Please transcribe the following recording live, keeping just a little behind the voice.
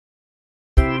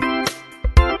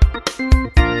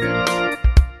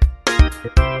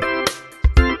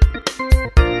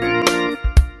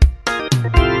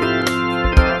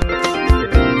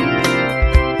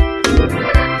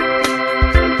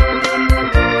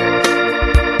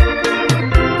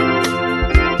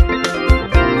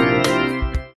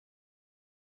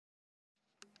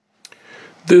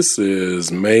This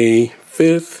is May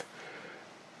 5th,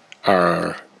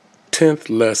 our 10th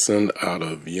lesson out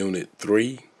of Unit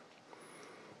 3.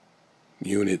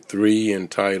 Unit 3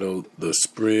 entitled The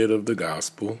Spread of the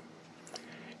Gospel.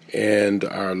 And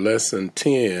our lesson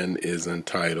 10 is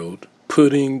entitled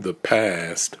Putting the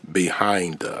Past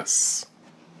Behind Us.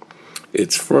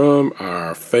 It's from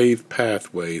our Faith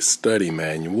Pathway Study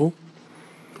Manual.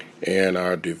 And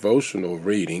our devotional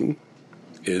reading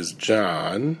is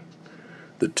John,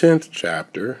 the 10th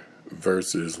chapter,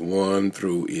 verses 1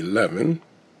 through 11,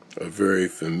 a very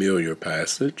familiar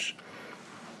passage.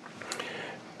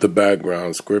 The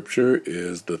background scripture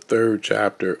is the 3rd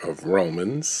chapter of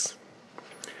Romans,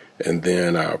 and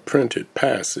then our printed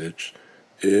passage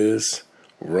is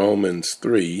Romans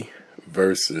 3,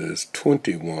 verses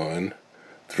 21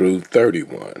 through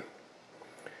 31.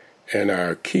 And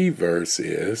our key verse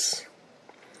is,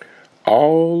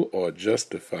 all are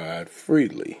justified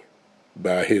freely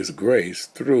by his grace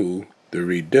through the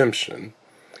redemption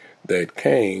that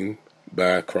came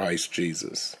by Christ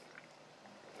Jesus.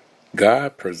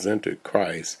 God presented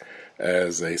Christ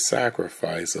as a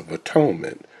sacrifice of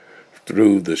atonement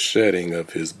through the shedding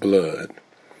of his blood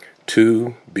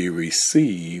to be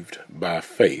received by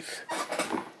faith.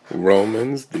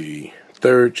 Romans, the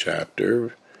 3rd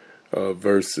chapter,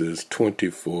 verses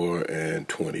 24 and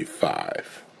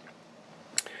 25.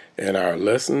 And our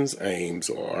lesson's aims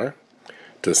are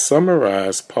to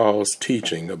summarize Paul's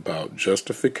teaching about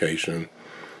justification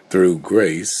through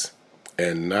grace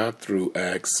and not through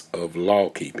acts of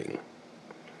law-keeping,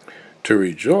 to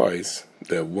rejoice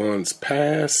that one's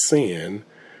past sin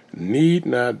need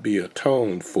not be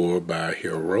atoned for by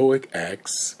heroic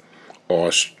acts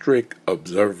or strict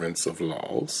observance of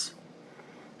laws,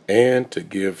 and to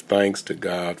give thanks to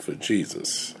God for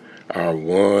Jesus, our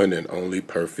one and only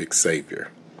perfect Savior.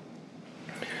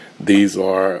 These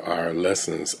are our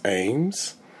lesson's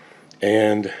aims,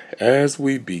 and as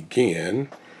we begin,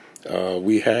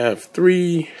 we have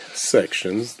 3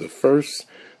 sections. The first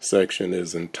section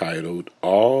is entitled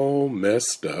All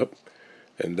Messed Up,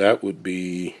 and that would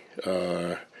be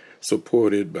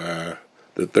supported by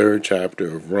the 3rd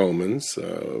chapter of Romans,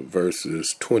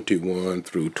 verses 21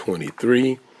 through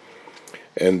 23.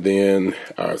 And then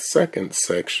our second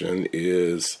section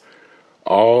is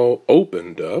All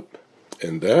Opened Up,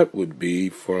 and that would be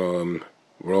from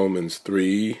Romans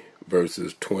 3,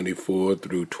 verses 24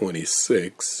 through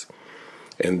 26.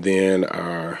 And then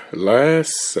our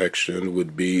last section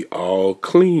would be All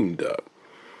Cleaned Up,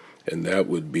 and that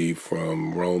would be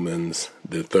from Romans,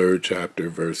 the 3rd chapter,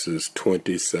 verses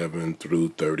 27 through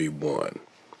 31.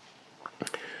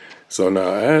 So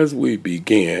now as we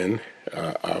begin,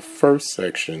 our first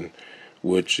section,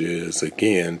 which is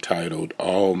again titled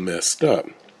All Messed Up,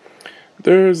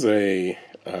 there's a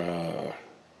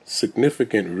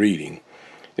significant reading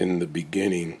in the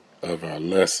beginning of our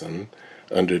lesson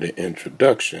under the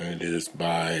introduction. It is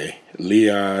by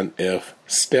Leon F.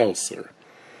 Stelzer.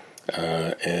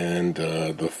 And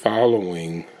the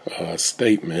following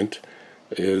statement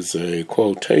is a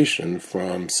quotation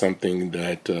from something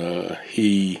that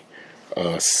he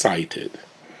cited.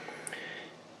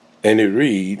 And it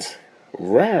reads,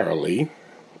 rarely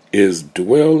is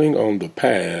dwelling on the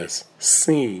past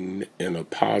seen in a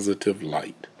positive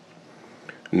light,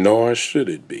 nor should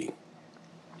it be.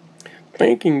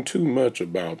 Thinking too much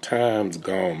about times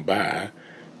gone by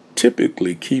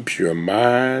typically keeps your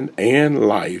mind and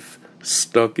life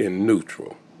stuck in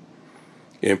neutral.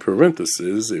 In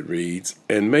parentheses, it reads,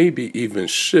 and maybe even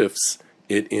shifts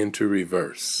it into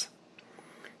reverse.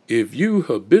 If you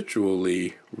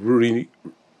habitually ruminate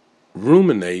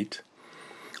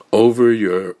over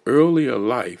your earlier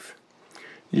life,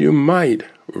 you might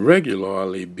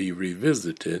regularly be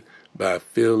revisited by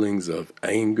feelings of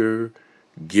anger,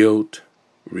 guilt,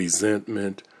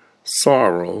 resentment,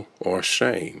 sorrow, or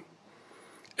shame.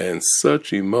 And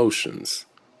such emotions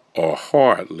are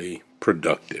hardly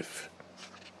productive.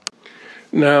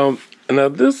 Now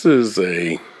this is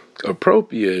a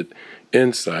appropriate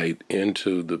insight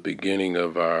into the beginning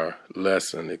of our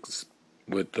lesson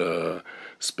with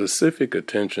specific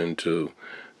attention to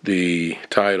the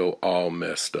title All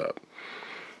Messed Up,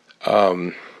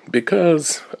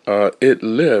 because it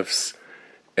lifts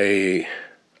a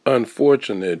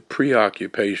unfortunate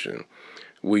preoccupation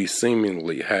we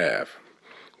seemingly have,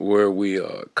 where we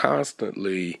are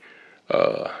constantly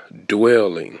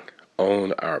dwelling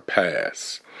on our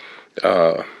past.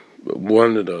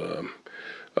 One of the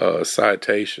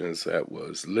citations that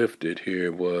was lifted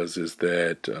here is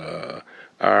that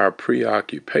our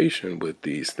preoccupation with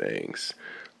these things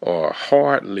are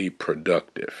hardly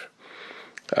productive.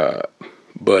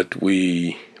 but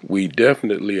we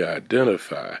definitely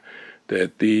identify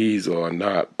that these are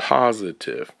not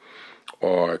positive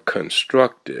or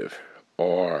constructive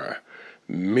or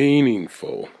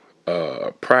meaningful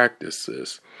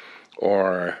practices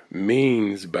or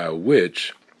means by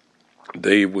which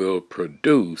they will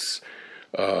produce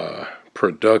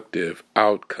productive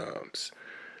outcomes.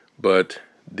 But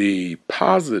the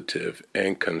positive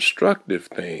and constructive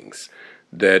things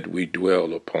that we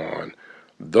dwell upon,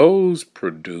 those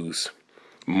produce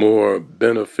more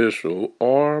beneficial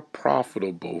or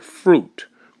profitable fruit,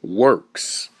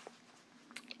 works,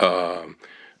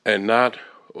 and not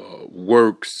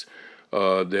works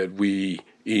that we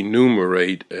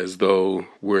enumerate as though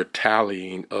we're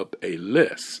tallying up a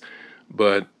list,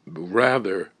 but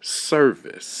rather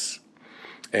service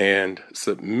and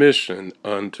submission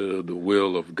unto the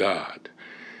will of God.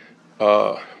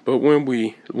 But when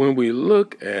we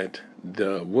look at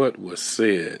what was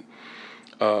said,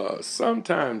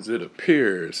 sometimes it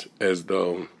appears as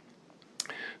though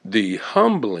the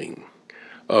humbling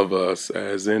of us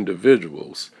as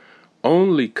individuals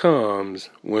only comes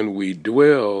when we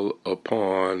dwell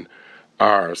upon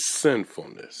our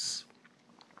sinfulness.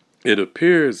 It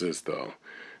appears as though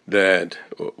that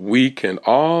we can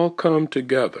all come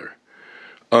together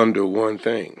under one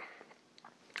thing,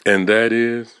 and that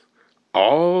is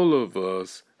all of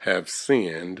us have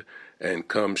sinned and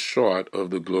come short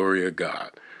of the glory of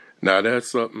God. Now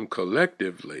that's something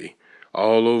collectively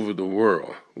all over the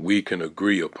world we can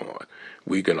agree upon.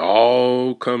 We can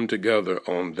all come together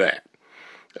on that.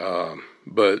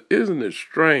 But isn't it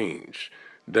strange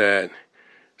that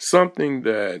something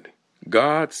that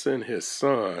God sent his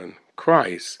son,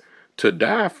 Christ, to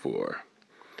die for,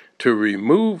 to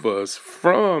remove us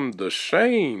from the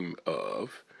shame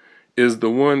of, is the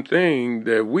one thing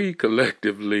that we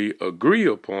collectively agree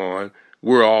upon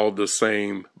we're all the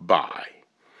same by.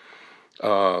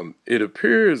 It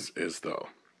appears as though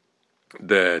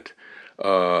that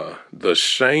the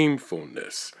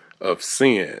shamefulness of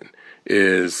sin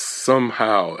is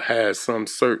somehow has some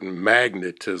certain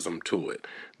magnetism to it,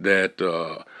 that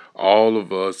all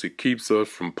of us, it keeps us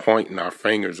from pointing our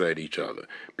fingers at each other,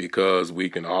 because we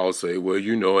can all say, well,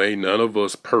 ain't none of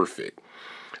us perfect.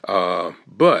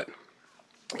 But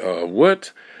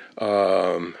what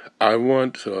I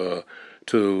want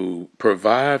to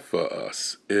provide for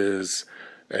us is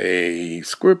a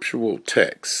scriptural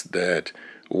text that,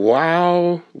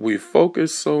 while we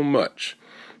focus so much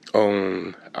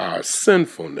on our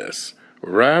sinfulness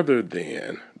rather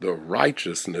than the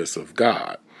righteousness of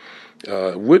God,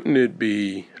 wouldn't it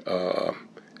be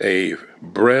a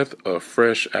breath of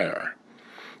fresh air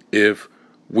if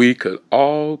we could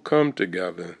all come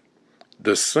together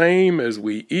the same as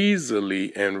we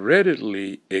easily and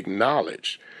readily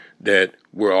acknowledge that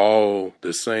we're all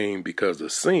the same because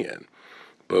of sin?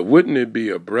 But wouldn't it be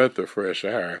a breath of fresh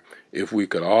air if we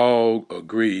could all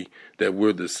agree that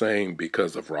we're the same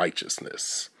because of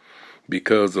righteousness,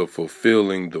 because of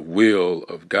fulfilling the will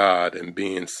of God and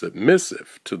being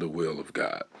submissive to the will of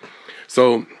God?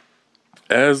 So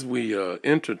as we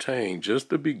entertain just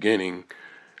the beginning,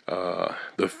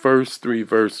 the first three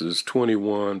verses,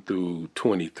 21 through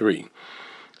 23,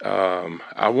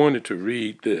 I wanted to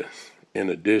read this in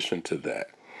addition to that,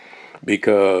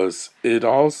 because it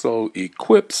also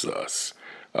equips us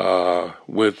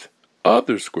with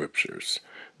other scriptures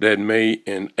that may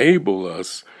enable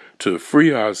us to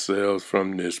free ourselves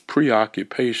from this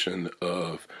preoccupation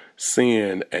of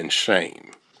sin and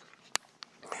shame.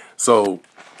 So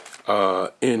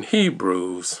in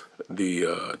Hebrews, the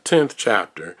 10th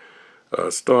chapter,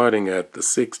 starting at the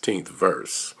 16th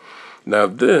verse, now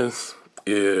this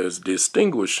is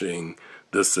distinguishing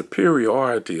the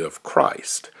superiority of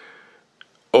Christ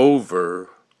over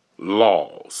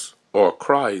laws, or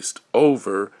Christ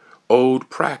over old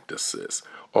practices,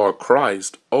 or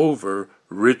Christ over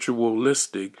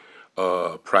ritualistic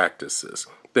practices,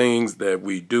 things that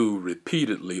we do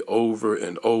repeatedly over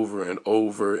and over and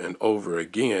over and over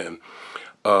again,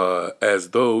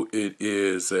 as though it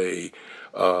is a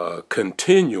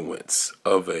continuance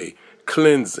of a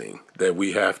cleansing, that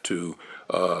we have to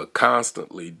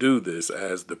constantly do this,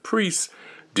 as the priests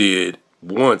did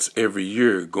once every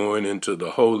year, going into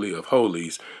the Holy of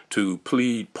Holies to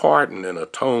plead pardon and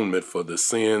atonement for the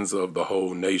sins of the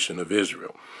whole nation of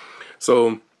Israel.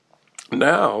 So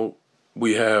now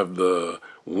we have the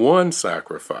one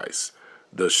sacrifice,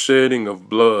 the shedding of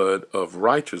blood, of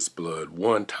righteous blood,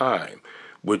 one time,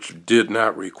 which did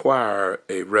not require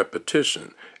a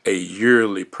repetition, a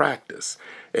yearly practice.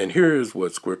 And here's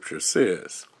what Scripture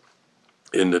says.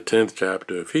 In the 10th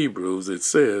chapter of Hebrews, it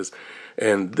says,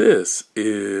 and this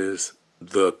is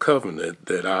the covenant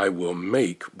that I will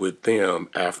make with them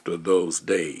after those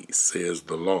days, says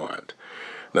the Lord.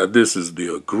 Now, this is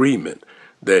the agreement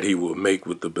that he will make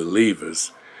with the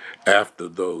believers after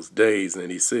those days. And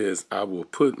he says, I will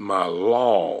put my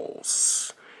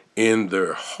laws in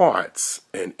their hearts,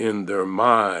 and in their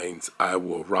minds I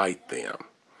will write them.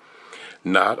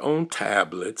 Not on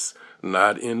tablets,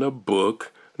 not in a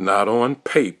book, not on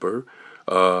paper,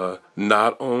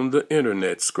 not on the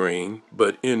internet screen,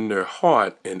 but in their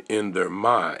heart and in their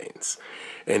minds.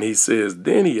 And he says,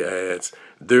 then he adds,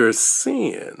 their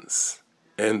sins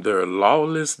and their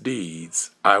lawless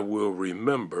deeds I will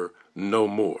remember no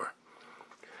more.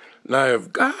 Now,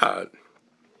 if God,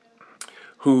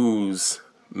 whose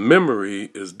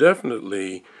memory is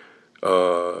definitely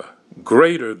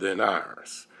greater than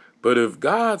ours, but if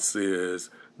God says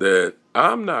that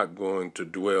I'm not going to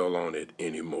dwell on it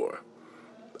anymore,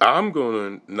 I'm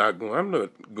not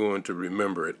going to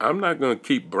remember it. I'm not going to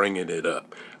keep bringing it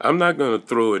up. I'm not going to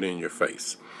throw it in your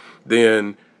face.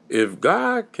 Then if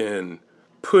God can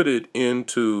put it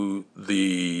into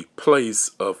the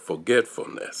place of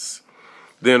forgetfulness,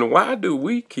 then why do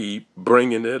we keep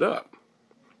bringing it up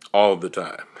all the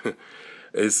time?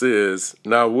 It says,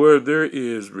 now where there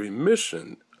is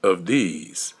remission of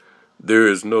these, there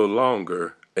is no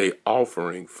longer a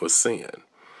offering for sin.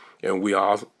 And we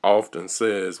often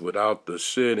says, without the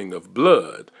shedding of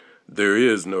blood, there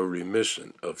is no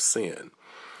remission of sin.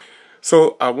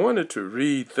 So I wanted to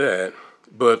read that,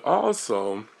 but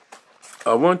also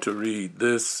I want to read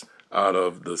this out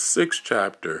of the 6th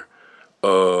chapter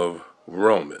of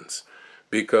Romans,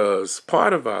 because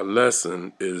part of our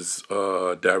lesson is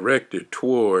directed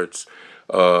towards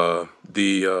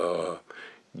the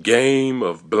game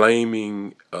of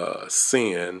blaming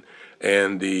sin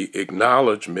and the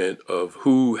acknowledgement of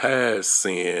who has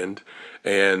sinned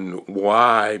and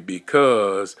why,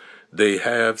 because they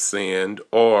have sinned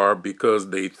or because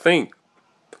they think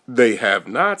they have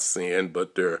not sinned,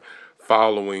 but they're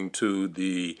following to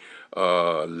the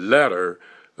letter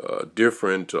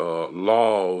different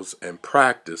laws and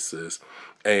practices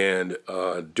and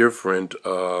different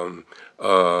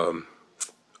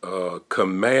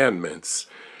commandments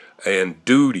and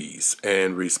duties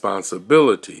and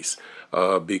responsibilities,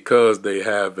 because they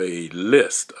have a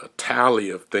list, a tally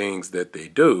of things that they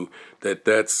do,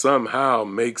 that somehow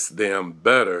makes them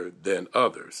better than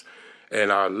others.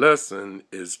 And our lesson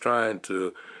is trying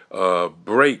to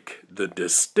break the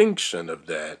distinction of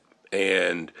that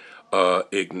and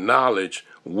acknowledge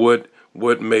what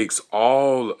makes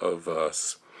all of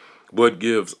us, what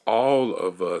gives all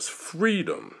of us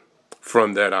freedom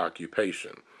from that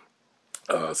occupation.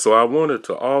 So I wanted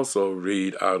to also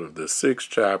read out of the 6th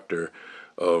chapter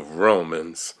of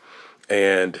Romans.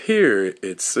 And here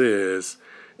it says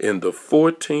in the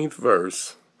 14th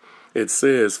verse, it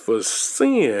says, for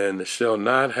sin shall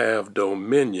not have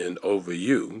dominion over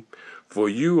you, for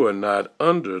you are not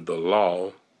under the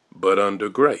law, but under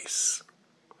grace.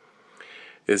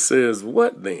 It says,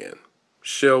 what then?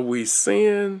 Shall we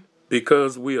sin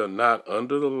because we are not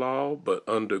under the law, but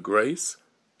under grace?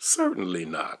 Certainly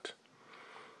not.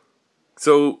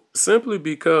 So simply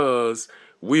because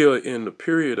we are in the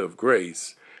period of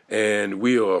grace and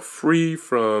we are free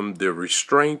from the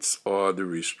restraints or the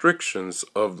restrictions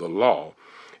of the law,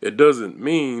 it doesn't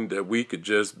mean that we could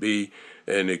just be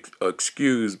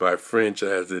excused by French,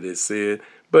 as it is said,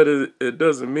 but it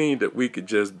doesn't mean that we could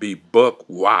just be buck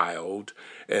wild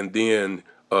and then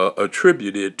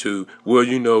attribute it to,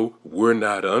 well, we're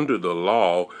not under the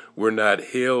law. We're not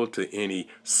held to any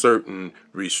certain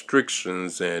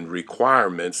restrictions and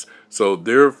requirements. So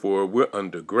therefore, we're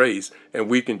under grace and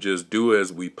we can just do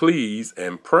as we please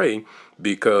and pray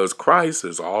because Christ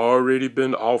has already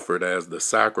been offered as the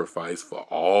sacrifice for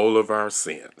all of our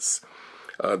sins.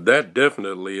 That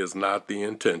definitely is not the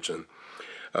intention.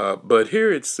 But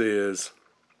here it says,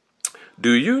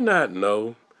 do you not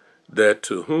know that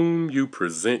to whom you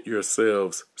present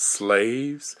yourselves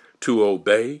slaves to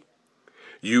obey,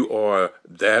 you are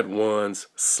that one's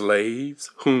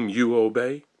slaves whom you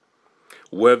obey,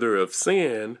 whether of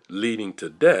sin leading to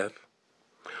death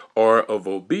or of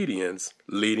obedience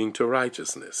leading to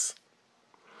righteousness?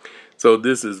 So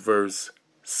this is verse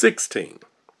 16,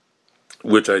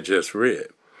 which I just read.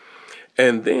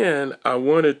 And then I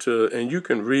wanted to, and you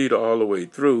can read all the way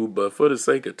through, but for the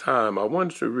sake of time, I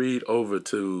wanted to read over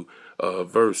to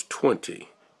verse 20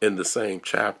 in the same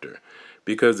chapter,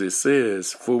 because it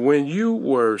says, for when you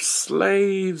were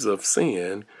slaves of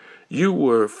sin, you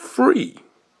were free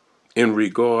in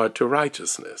regard to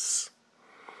righteousness.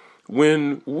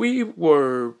 When we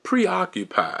were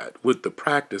preoccupied with the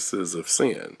practices of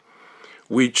sin,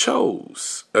 we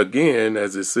chose. Again,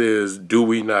 as it says, do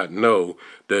we not know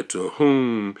that to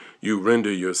whom you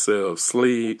render yourselves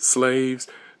slaves,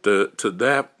 to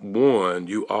that one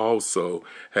you also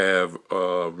have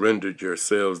rendered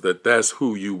yourselves, that's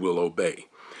who you will obey.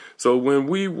 So when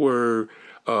we were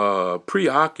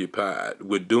preoccupied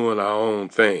with doing our own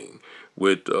thing,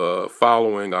 with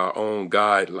following our own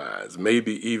guidelines,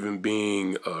 maybe even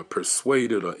being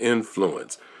persuaded or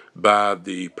influenced by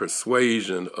the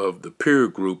persuasion of the peer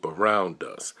group around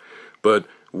us. But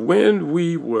when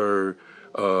we were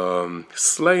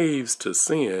slaves to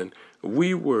sin,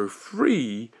 we were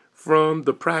free from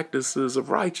the practices of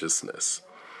righteousness.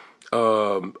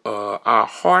 Our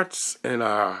hearts and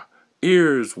our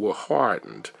ears were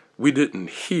hardened. We didn't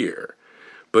hear.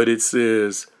 But it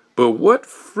says, but what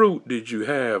fruit did you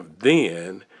have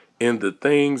then in the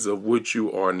things of which you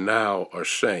are now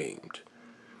ashamed?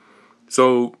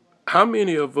 So how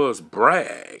many of us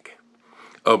brag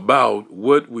about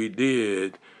what we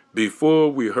did before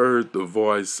we heard the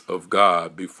voice of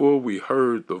God, before we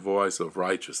heard the voice of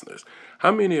righteousness?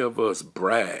 How many of us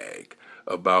brag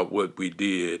about what we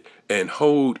did and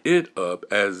hold it up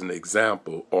as an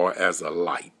example or as a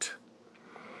light?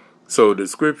 So the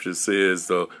scripture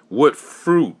says, what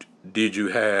fruit did you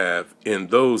have in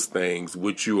those things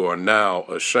which you are now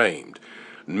ashamed?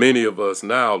 Many of us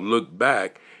now look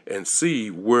back and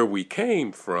see where we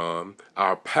came from,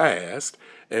 our past,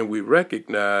 and we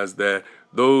recognize that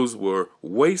those were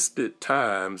wasted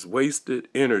times, wasted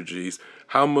energies.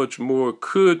 How much more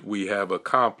could we have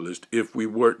accomplished if we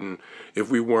weren't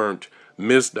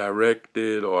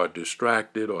misdirected or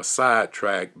distracted or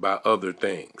sidetracked by other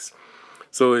things?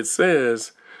 So it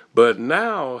says, but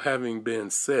now having been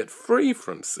set free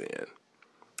from sin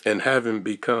and having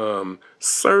become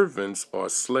servants or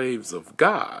slaves of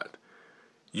God,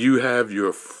 you have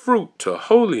your fruit to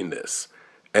holiness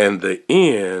and the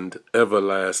end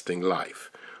everlasting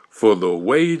life. For the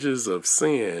wages of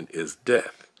sin is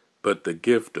death, but the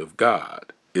gift of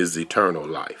God is eternal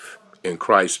life in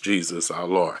Christ Jesus our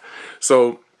Lord.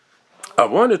 So I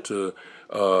wanted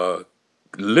to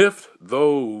lift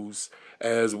those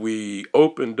as we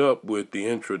opened up with the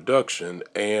introduction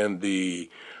and the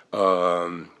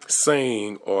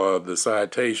saying or the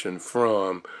citation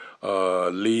from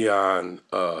Leon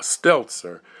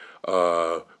Stelzer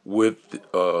with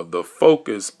the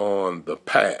focus on the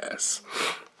past.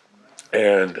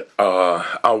 And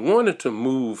I wanted to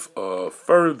move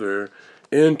further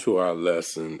into our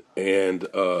lesson, and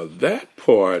that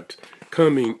part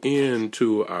coming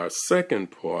into our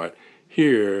second part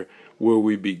here, where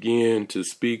we begin to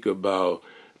speak about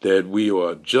that we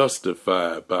are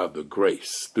justified by the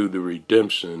grace through the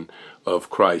redemption of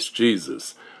Christ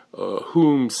Jesus,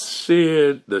 whom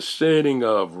shed the shedding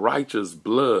of righteous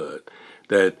blood,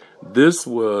 that this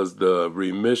was the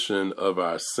remission of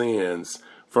our sins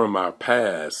from our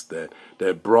past,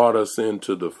 that brought us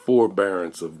into the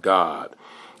forbearance of God.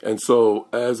 And so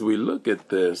as we look at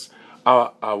this,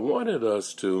 I wanted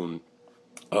us to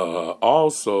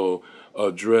also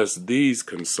address these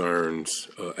concerns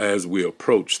as we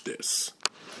approach this.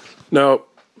 Now,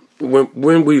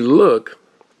 when we look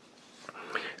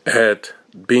at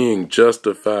being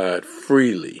justified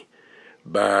freely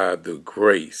by the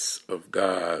grace of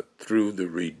God through the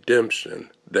redemption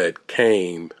that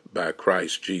came by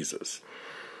Christ Jesus,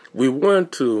 we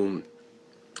want to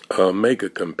make a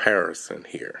comparison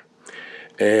here.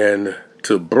 And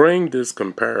to bring this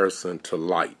comparison to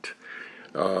light,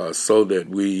 so that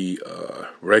we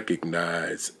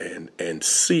recognize and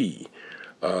see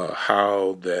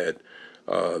how that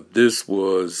this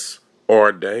was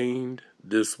ordained,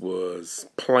 this was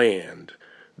planned,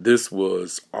 this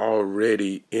was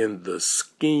already in the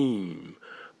scheme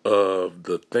of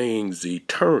the things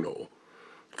eternal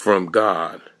from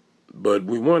God. But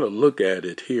we want to look at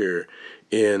it here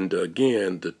in,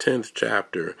 again, the 10th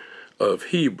chapter of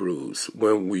Hebrews,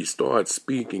 when we start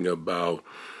speaking about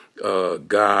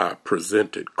God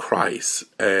presented Christ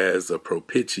as a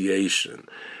propitiation,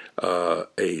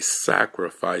 a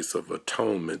sacrifice of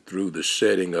atonement through the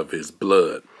shedding of his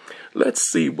blood. Let's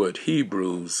see what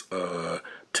Hebrews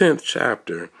 10th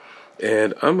chapter,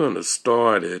 and I'm going to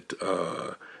start it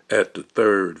at the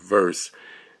 3rd verse,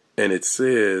 and it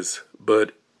says,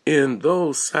 but in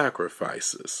those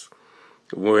sacrifices,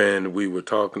 when we were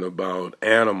talking about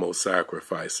animal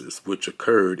sacrifices, which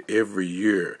occurred every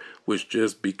year, which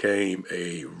just became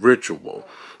a ritual.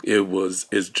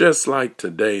 It's just like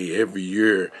today. Every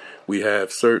year we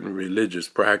have certain religious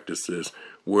practices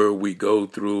where we go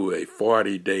through a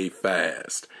 40-day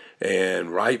fast. And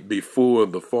right before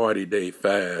the 40-day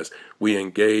fast, we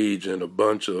engage in a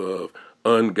bunch of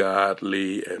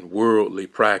ungodly and worldly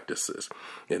practices.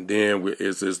 And then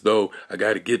it's as though I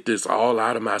got to get this all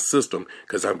out of my system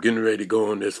because I'm getting ready to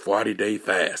go on this 40-day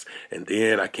fast. And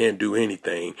then I can't do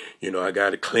anything. I got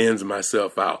to cleanse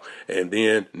myself out. And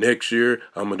then next year,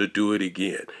 I'm going to do it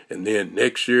again. And then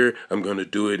next year, I'm going to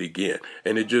do it again.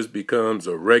 And it just becomes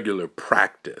a regular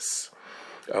practice.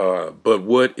 But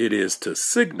what it is to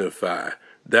signify,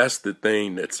 that's the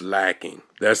thing that's lacking.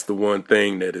 That's the one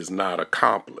thing that is not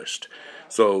accomplished.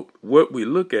 So what we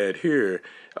look at here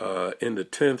in the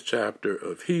 10th chapter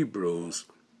of Hebrews,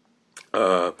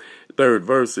 3rd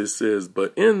verse, it says,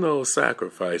 but in those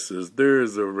sacrifices, there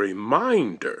is a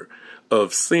reminder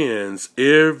of sins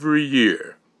every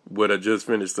year. What I just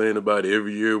finished saying about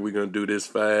every year we're going to do this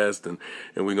fast and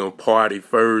we're going to party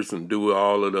first and do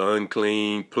all of the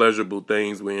unclean, pleasurable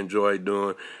things we enjoy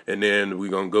doing. And then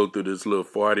we're going to go through this little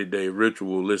 40-day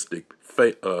ritualistic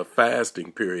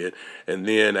fasting period. And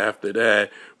then after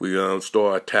that, we're going to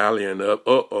start tallying up.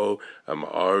 I'm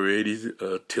already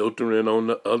tilting on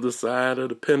the other side of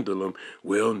the pendulum.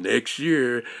 Well, next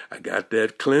year, I got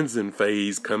that cleansing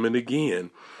phase coming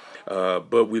again.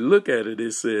 But we look at it,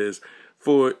 it says,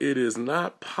 for it is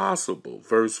not possible,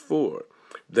 verse 4,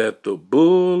 that the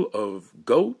blood of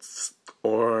bulls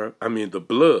or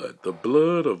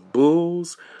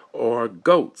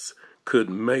goats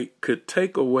could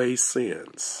take away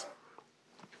sins.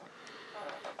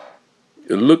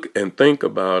 Look and think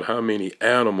about how many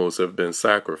animals have been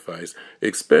sacrificed,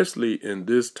 especially in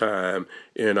this time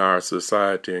in our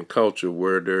society and culture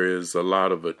where there is a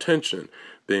lot of attention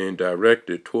being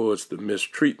directed towards the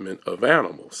mistreatment of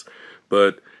animals.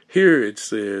 But here it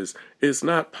says, it's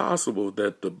not possible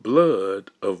that the blood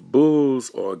of bulls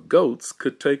or goats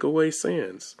could take away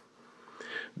sins.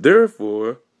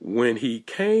 Therefore, when he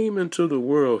came into the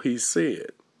world, he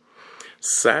said,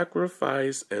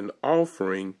 sacrifice and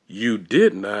offering you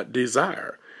did not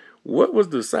desire. What was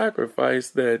the sacrifice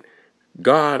that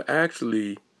God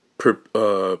actually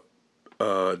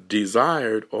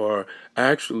desired, or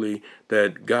actually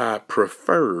that God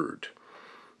preferred?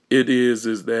 It is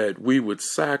that we would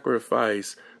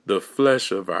sacrifice the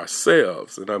flesh of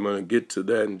ourselves, and I'm going to get to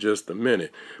that in just a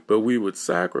minute, but we would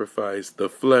sacrifice the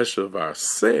flesh of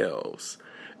ourselves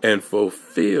and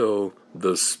fulfill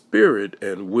the spirit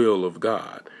and will of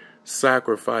God.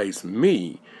 Sacrifice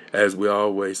me, as we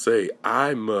always say,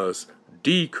 I must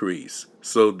decrease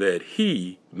so that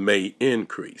he may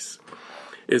increase.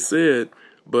 It said,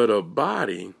 but a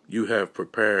body you have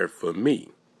prepared for me,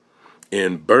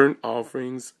 in burnt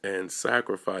offerings and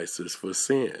sacrifices for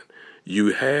sin.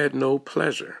 You had no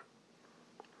pleasure.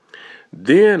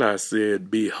 Then I said,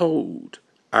 behold,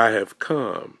 I have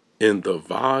come. In the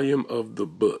volume of the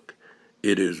book,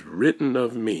 it is written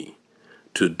of me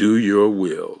to do your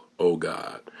will, O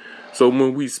God. So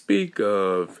when we speak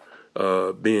of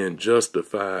being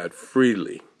justified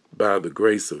freely by the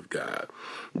grace of God,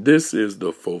 this is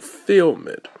the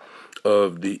fulfillment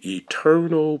of the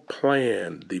eternal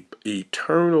plan, the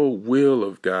eternal will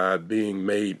of God being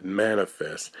made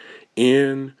manifest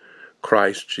in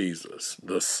Christ Jesus,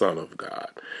 the Son of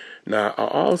God. Now, I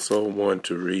also want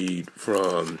to read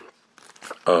from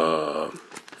 1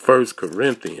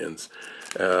 Corinthians.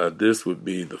 This would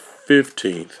be the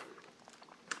 15th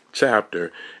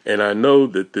chapter, and I know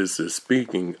that this is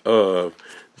speaking of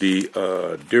the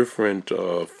different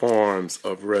forms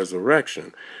of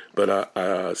resurrection.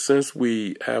 But since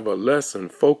we have a lesson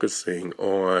focusing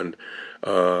on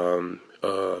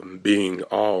being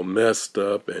all messed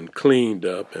up and cleaned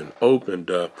up and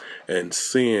opened up and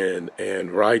sin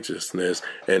and righteousness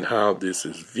and how this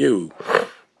is viewed,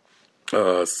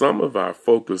 some of our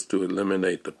focus to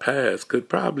eliminate the past could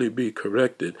probably be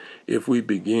corrected if we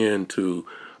begin to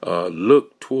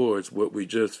look towards what we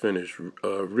just finished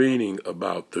reading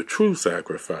about the true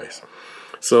sacrifice.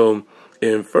 So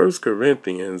in 1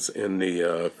 Corinthians, in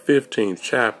the 15th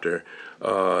chapter,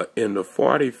 in the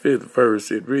 45th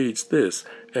verse, it reads this,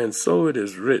 and so it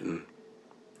is written,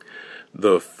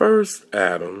 the first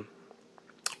Adam,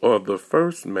 or the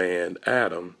first man,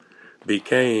 Adam,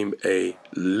 became a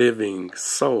living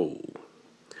soul,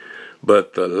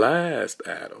 but the last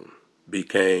Adam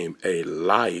became a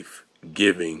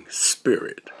life-giving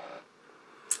spirit.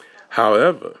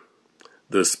 However,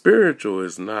 the spiritual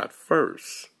is not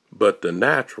first, but the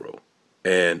natural,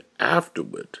 and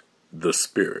afterward the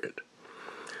spirit.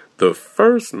 The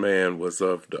first man was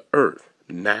of the earth,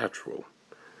 natural,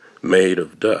 made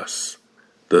of dust.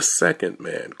 The second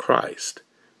man, Christ,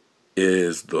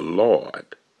 is the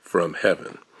Lord from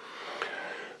heaven.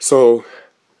 So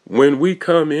when we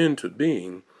come into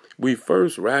being, we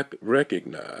first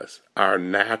recognize our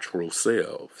natural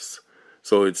selves,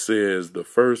 So it says the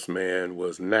first man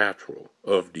was natural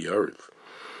of the earth,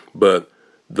 but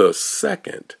the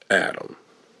second Adam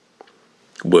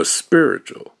was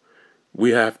spiritual.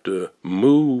 We have to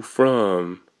move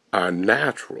from our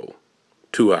natural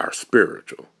to our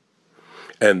spiritual.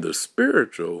 And the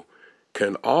spiritual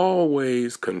can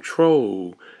always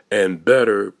control and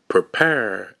better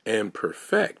prepare and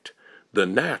perfect the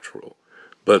natural.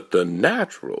 But the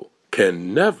natural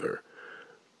can never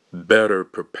better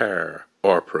prepare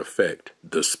or perfect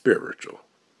the spiritual.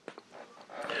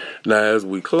 Now, as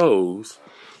we close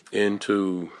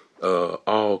into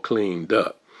all cleaned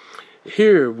up,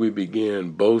 here we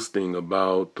begin boasting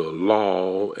about the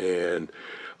law, and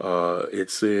it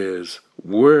says,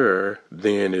 where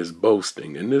then is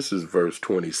boasting? And this is verse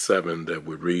 27 that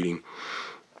we're reading.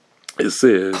 It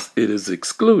says, it is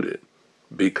excluded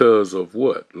because of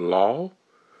what? Law?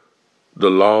 The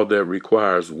law that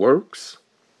requires works?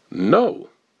 No,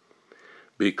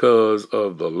 because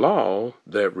of the law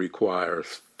that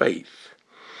requires faith.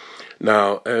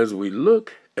 Now, as we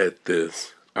look at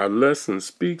this, our lesson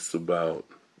speaks about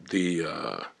the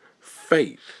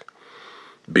faith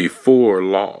before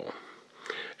law.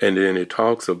 And then it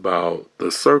talks about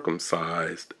the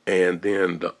circumcised and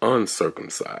then the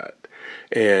uncircumcised.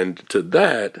 And to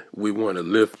that, we want to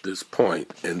lift this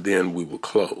point, and then we will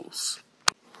close.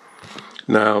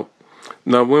 Now,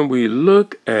 when we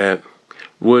look at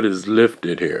what is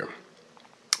lifted here,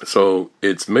 so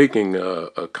it's making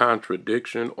a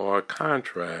contradiction or a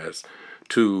contrast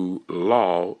to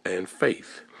law and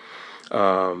faith.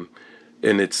 And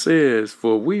it says,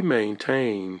 for we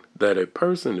maintain that a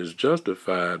person is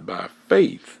justified by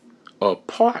faith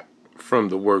apart from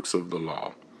the works of the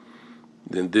law.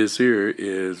 Then this here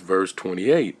is verse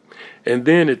 28. And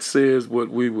then it says what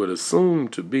we would assume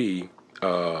to be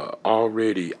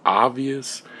already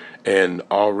obvious and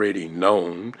already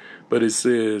known. But it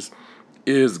says,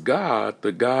 is God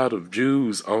the God of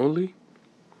Jews only?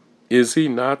 Is he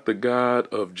not the God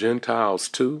of Gentiles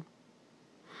too?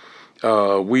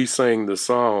 We sang the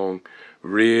song,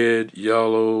 red,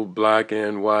 yellow, black,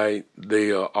 and white,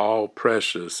 they are all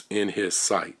precious in his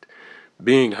sight,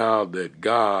 being how that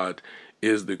God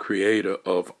is the creator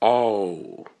of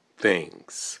all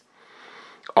things,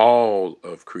 all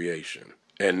of creation,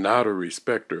 and not a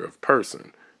respecter of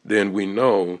person. Then we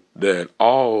know that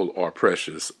all are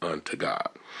precious unto God.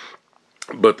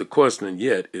 But the question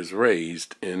yet is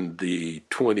raised in the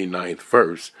 29th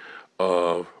verse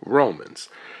of Romans.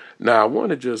 Now, I want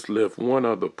to just lift one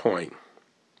other point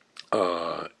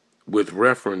with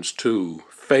reference to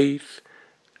faith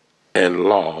and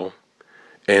law,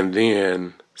 and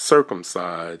then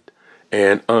circumcised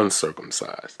and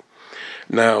uncircumcised.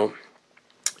 Now,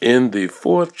 in the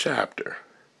 4th chapter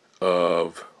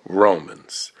of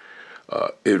Romans,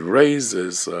 it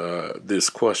raises this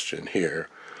question here,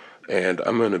 and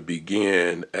I'm going to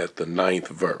begin at the 9th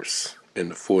verse in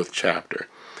the 4th chapter.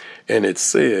 And it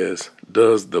says,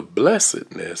 does the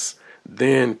blessedness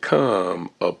then come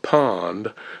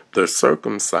upon the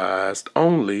circumcised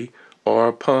only, or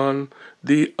upon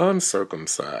the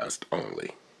uncircumcised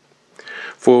only?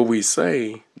 For we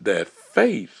say that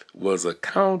faith was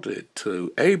accounted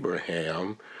to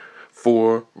Abraham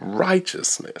for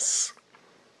righteousness.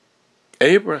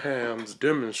 Abraham's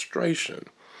demonstration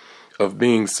of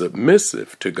being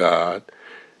submissive to God,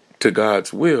 to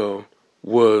God's will,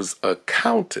 was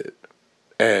accounted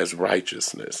as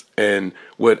righteousness. And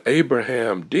what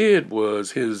Abraham did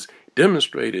was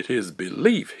demonstrated his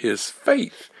belief, his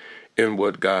faith in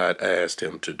what God asked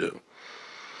him to do.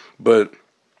 But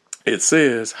it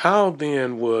says, how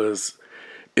then was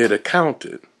it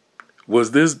accounted?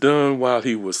 Was this done while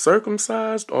he was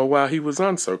circumcised or while he was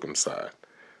uncircumcised?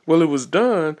 Well, it was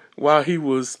done while he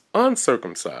was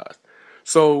uncircumcised.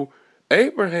 So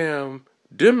Abraham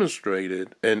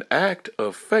demonstrated an act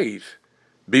of faith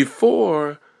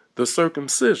before the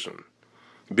circumcision,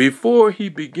 before he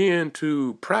began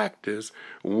to practice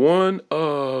one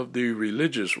of the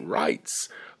religious rites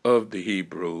of the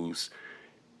Hebrews.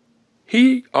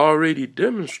 He already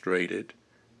demonstrated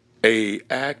an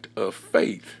act of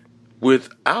faith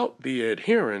without the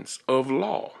adherence of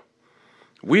law.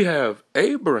 We have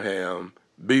Abraham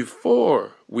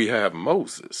before we have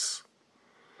Moses.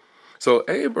 So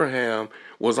Abraham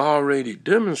was already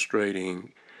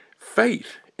demonstrating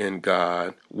faith in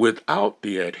God without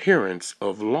the adherence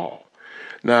of law.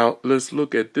 Now, let's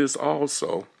look at this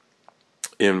also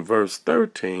in verse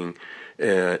 13,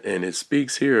 and it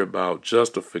speaks here about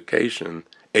justification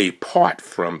apart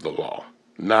from the law,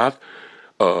 not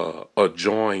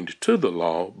adjoined to the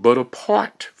law, but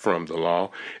apart from the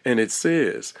law. And it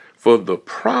says, for the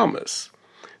promise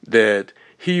that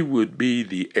he would be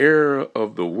the heir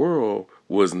of the world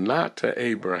was not to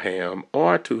Abraham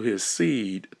or to his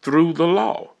seed through the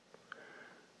law.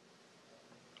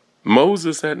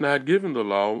 Moses had not given the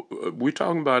law. We're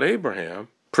talking about Abraham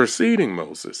preceding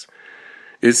Moses.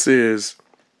 It says,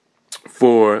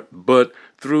 but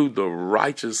through the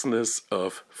righteousness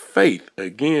of faith.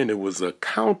 Again, it was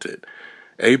accounted.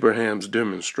 Abraham's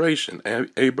demonstration,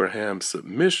 Abraham's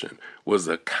submission was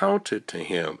accounted to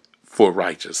him for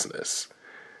righteousness.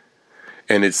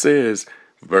 And it says,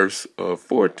 verse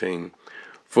 14,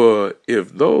 for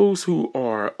if those who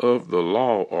are of the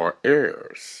law are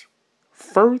heirs,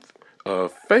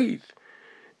 faith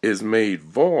is made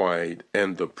void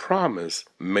and the promise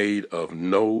made of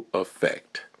no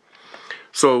effect.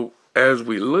 So as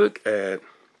we look at,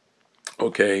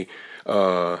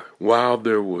 while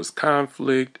there was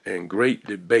conflict and great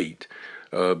debate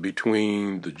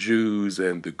between the Jews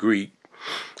and the Greek,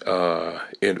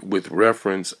 with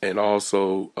reference, and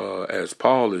also as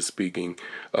Paul is speaking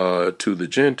to the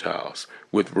Gentiles,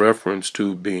 with reference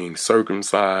to being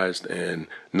circumcised and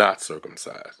not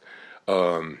circumcised,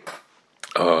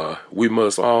 we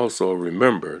must also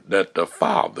remember that the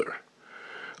father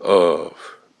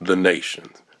of the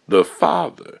nations, the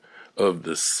father of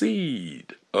the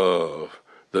seed of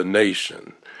the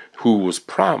nation, who was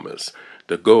promised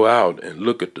to go out and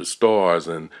look at the stars,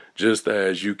 and just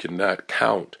as you cannot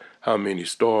count how many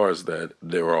stars that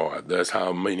there are, that's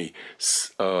how many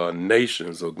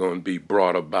nations are going to be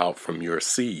brought about from your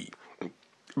seed.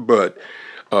 But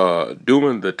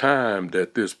during the time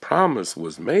that this promise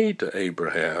was made to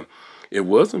Abraham, it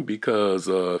wasn't because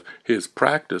of his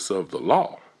practice of the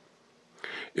law.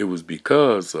 It was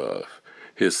because of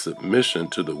his submission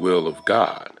to the will of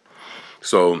God.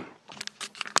 So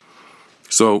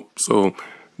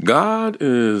God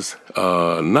is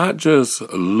not just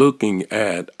looking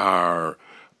at our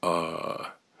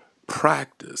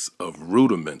practice of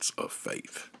rudiments of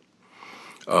faith.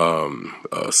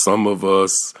 Some of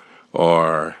us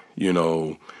are,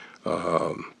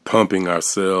 pumping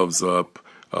ourselves up.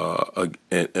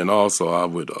 And also, I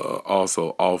would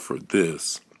also offer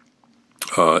this.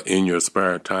 In your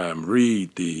spare time,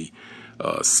 read the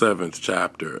 7th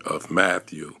chapter of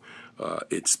Matthew.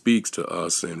 It speaks to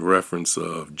us in reference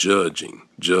of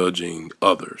judging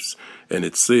others. And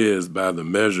it says, by the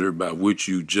measure by which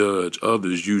you judge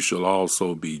others, you shall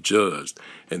also be judged.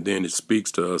 And then it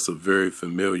speaks to us a very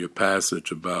familiar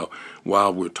passage about,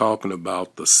 while we're talking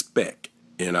about the speck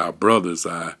in our brother's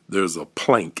eye, there's a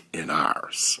plank in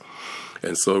ours.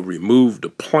 And so remove the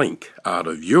plank out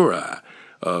of your eye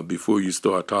before you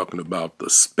start talking about the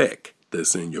speck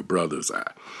that's in your brother's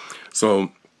eye.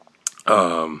 So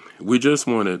we just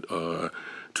wanted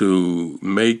to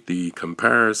make the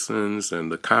comparisons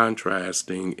and the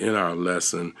contrasting in our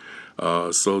lesson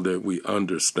so that we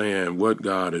understand what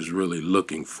God is really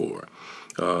looking for.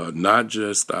 Not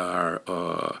just our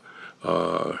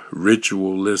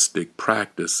ritualistic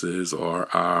practices or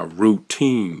our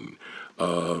routine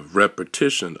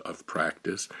repetition of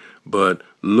practice, but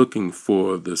looking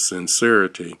for the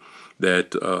sincerity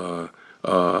that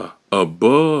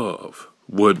above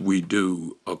what we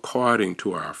do according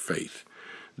to our faith,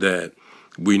 that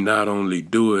we not only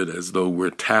do it as though we're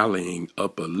tallying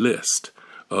up a list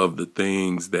of the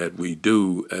things that we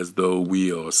do as though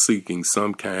we are seeking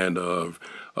some kind of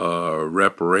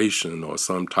reparation or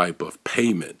some type of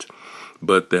payment,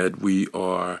 but that we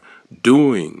are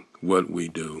doing what we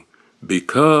do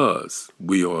because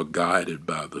we are guided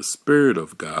by the Spirit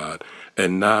of God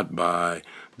and not by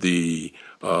the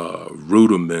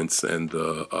rudiments and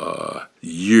the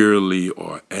yearly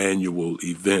or annual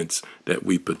events that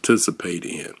we participate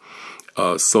in.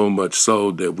 So much so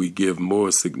that we give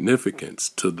more significance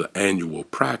to the annual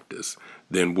practice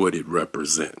than what it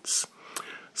represents.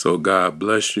 So God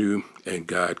bless you and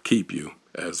God keep you,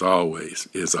 as always,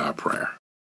 is our prayer.